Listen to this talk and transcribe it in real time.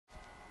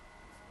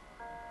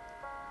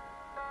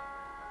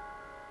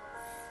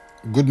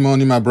Good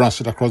morning, my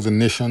brothers across the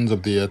nations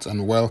of the earth,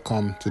 and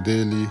welcome to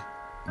Daily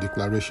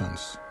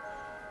Declarations.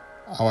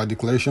 Our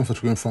declaration for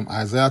today from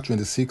Isaiah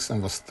 26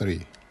 and verse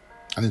 3,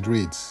 and it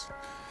reads,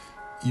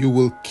 "You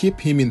will keep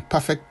him in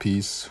perfect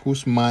peace,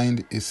 whose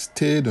mind is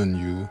stayed on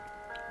you,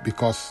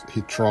 because he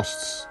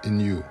trusts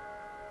in you."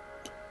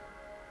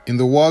 In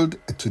the world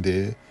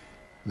today,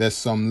 there's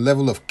some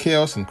level of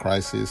chaos and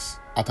crisis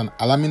at an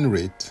alarming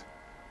rate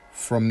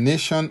from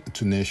nation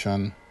to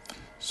nation,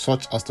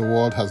 such as the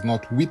world has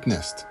not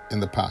witnessed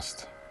in the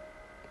past.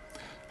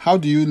 How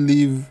do you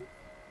live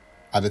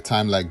at a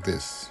time like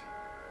this?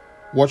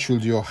 What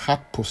should your heart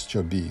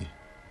posture be?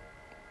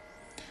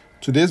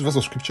 Today's verse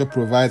of scripture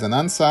provides an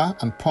answer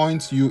and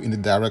points you in the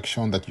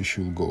direction that you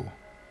should go.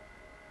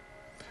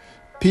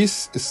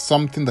 Peace is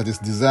something that is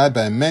desired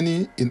by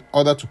many in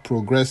order to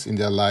progress in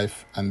their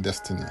life and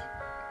destiny.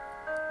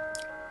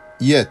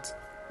 Yet,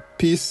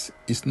 peace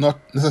is not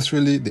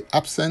necessarily the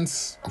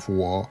absence of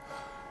war,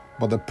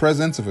 but the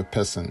presence of a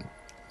person,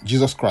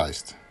 Jesus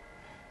Christ,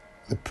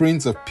 the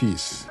Prince of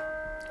Peace,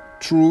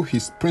 through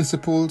his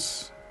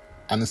principles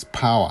and his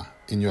power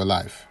in your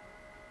life.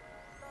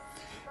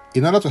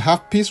 In order to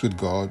have peace with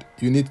God,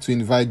 you need to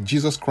invite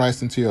Jesus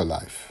Christ into your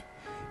life,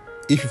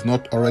 if you've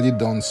not already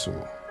done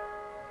so.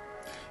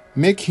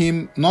 Make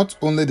him not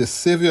only the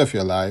Savior of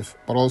your life,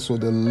 but also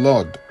the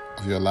Lord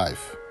of your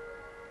life.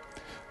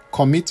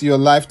 Commit your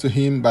life to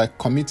him by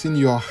committing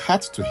your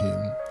heart to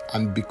him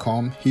and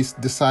become his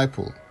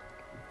disciple.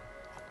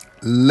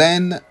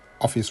 Learn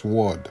of his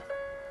word,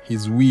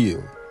 his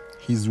will,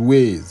 his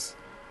ways,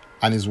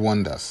 and his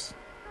wonders.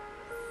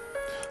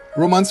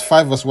 Romans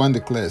 5 verse 1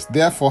 declares,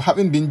 "Therefore,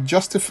 having been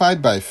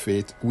justified by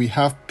faith, we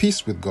have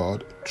peace with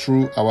God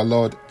through our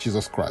Lord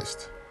Jesus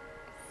Christ."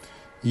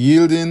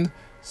 Yielding,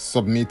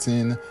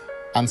 submitting,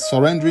 and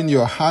surrendering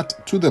your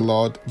heart to the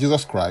Lord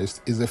Jesus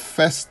Christ is the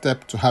first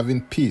step to having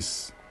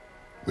peace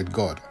with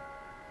God.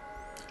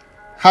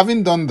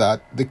 Having done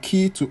that, the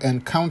key to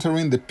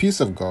encountering the peace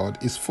of God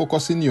is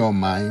focusing your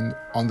mind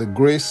on the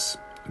grace,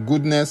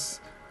 goodness,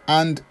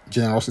 and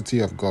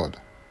generosity of God.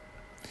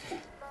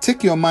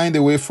 Take your mind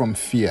away from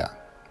fear.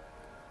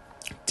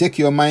 Take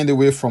your mind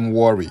away from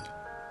worry.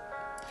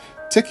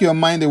 Take your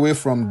mind away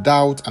from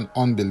doubt and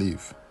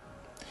unbelief.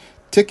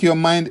 Take your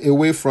mind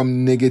away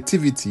from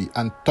negativity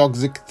and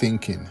toxic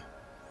thinking.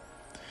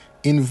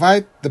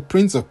 Invite the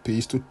Prince of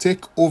Peace to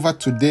take over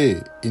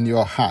today in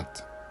your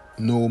heart,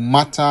 no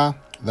matter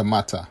the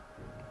matter.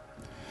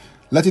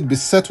 Let it be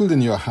settled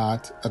in your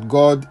heart that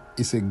God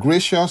is a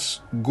gracious,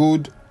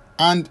 good,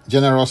 and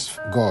generous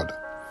God,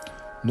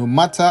 no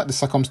matter the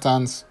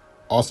circumstance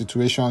or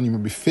situation you may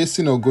be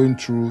facing or going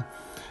through,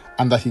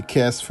 and that he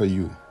cares for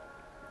you.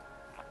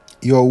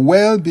 Your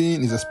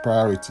well-being is his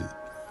priority,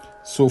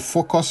 so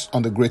focus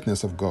on the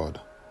greatness of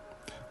God.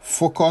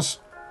 Focus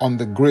on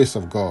the grace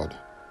of God.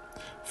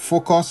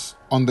 Focus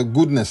on the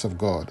goodness of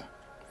God.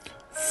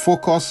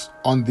 Focus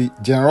on the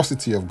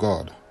generosity of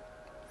God.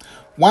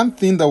 One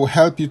thing that will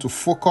help you to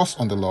focus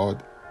on the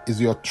Lord is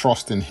your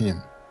trust in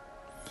him.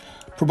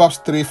 Proverbs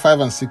 3,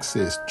 5 and 6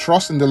 says,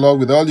 "Trust in the Lord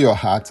with all your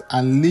heart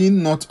and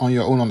lean not on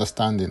your own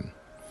understanding.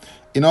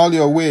 In all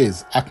your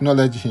ways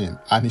acknowledge him,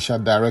 and he shall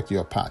direct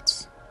your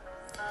paths."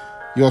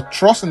 Your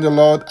trust in the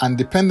Lord and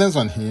dependence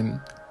on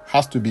him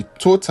has to be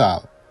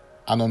total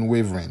and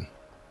unwavering.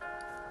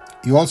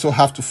 You also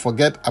have to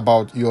forget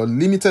about your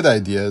limited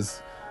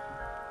ideas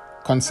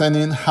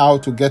concerning how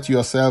to get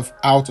yourself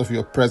out of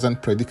your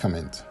present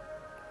predicament.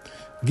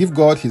 Give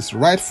God his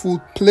rightful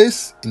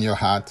place in your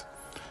heart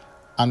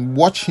and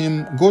watch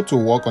him go to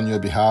work on your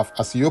behalf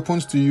as he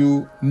opens to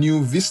you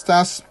new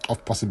vistas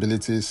of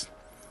possibilities,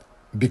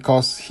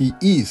 because he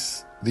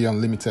is the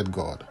unlimited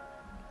God.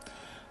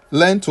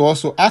 Learn to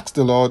also ask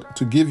the Lord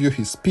to give you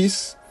his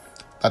peace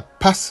that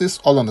passes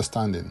all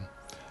understanding,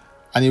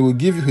 and he will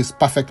give you his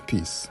perfect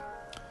peace,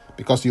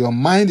 because your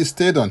mind is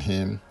stayed on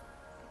him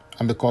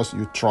and because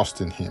you trust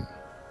in him.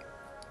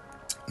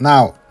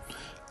 Now,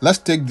 let's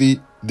take the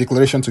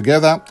declaration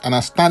together, and I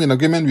stand in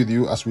agreement with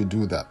you as we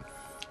do that.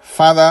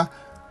 Father,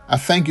 I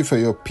thank you for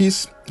your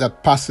peace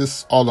that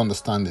passes all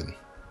understanding.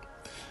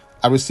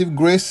 I receive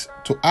grace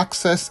to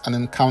access and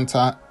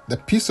encounter the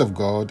peace of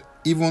God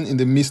even in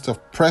the midst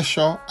of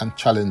pressure and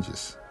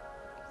challenges.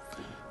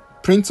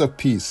 Prince of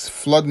Peace,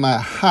 flood my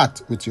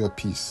heart with your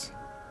peace.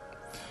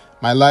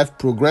 My life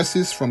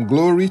progresses from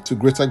glory to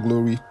greater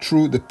glory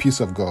through the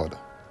peace of God.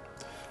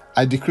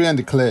 I decree and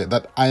declare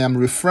that I am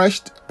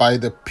refreshed by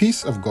the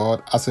peace of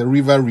God as a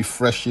river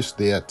refreshes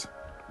the earth.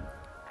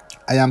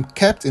 I am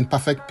kept in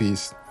perfect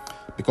peace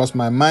because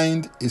my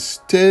mind is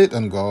stayed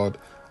on God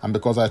and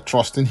because I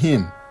trust in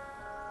him.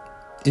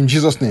 In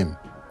Jesus' name,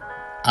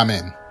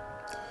 amen.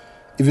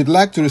 If you'd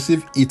like to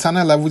receive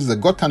eternal life, which is a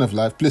God kind of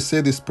life, please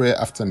say this prayer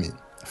after me.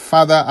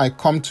 Father, I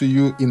come to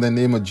you in the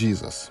name of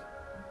Jesus.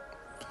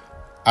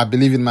 I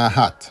believe in my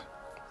heart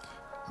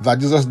that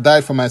Jesus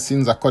died for my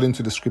sins according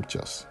to the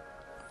scriptures.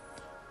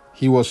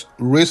 He was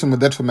raised from the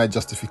dead for my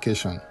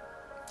justification.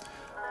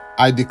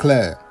 I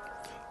declare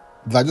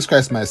that Jesus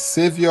Christ is my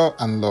Savior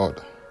and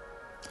Lord.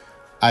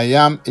 I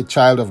am a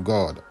child of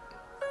God.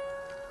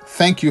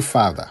 Thank you,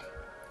 Father.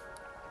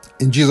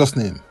 In Jesus'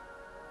 name,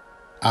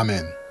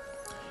 amen.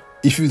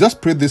 If you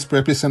just prayed this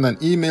prayer, please send an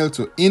email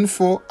to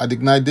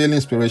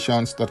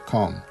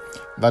info@ignitedailyinspirations.com.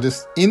 That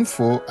is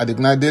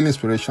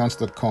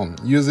info@ignitedailyinspirations.com,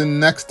 using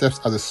next steps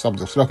as a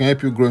subject so I can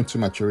help you grow into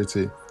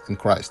maturity in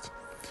Christ.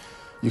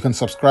 You can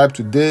subscribe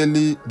to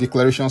Daily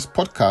Declarations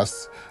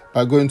podcasts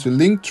by going to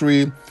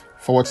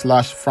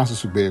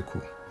linktree/Francis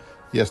Ubeku.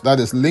 Yes, that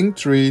is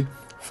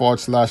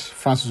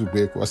linktree/Francis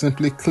Ubeku. Or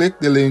simply click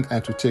the link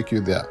and it will take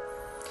you there.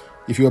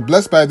 If you are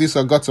blessed by this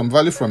or got some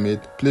value from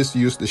it, please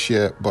use the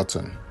share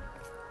button.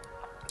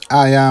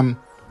 I am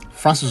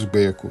Francis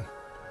Ubeku.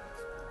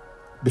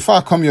 Before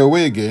I come your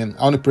way again,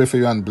 I want to pray for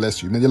you and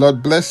bless you. May the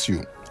Lord bless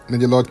you. May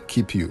the Lord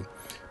keep you.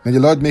 May the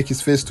Lord make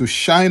his face to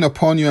shine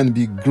upon you and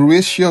be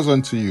gracious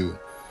unto you.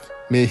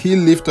 May he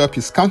lift up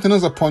his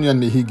countenance upon you and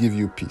may he give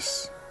you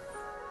peace.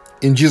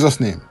 In Jesus'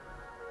 name,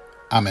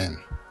 amen.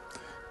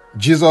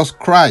 Jesus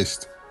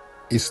Christ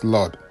is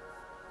Lord.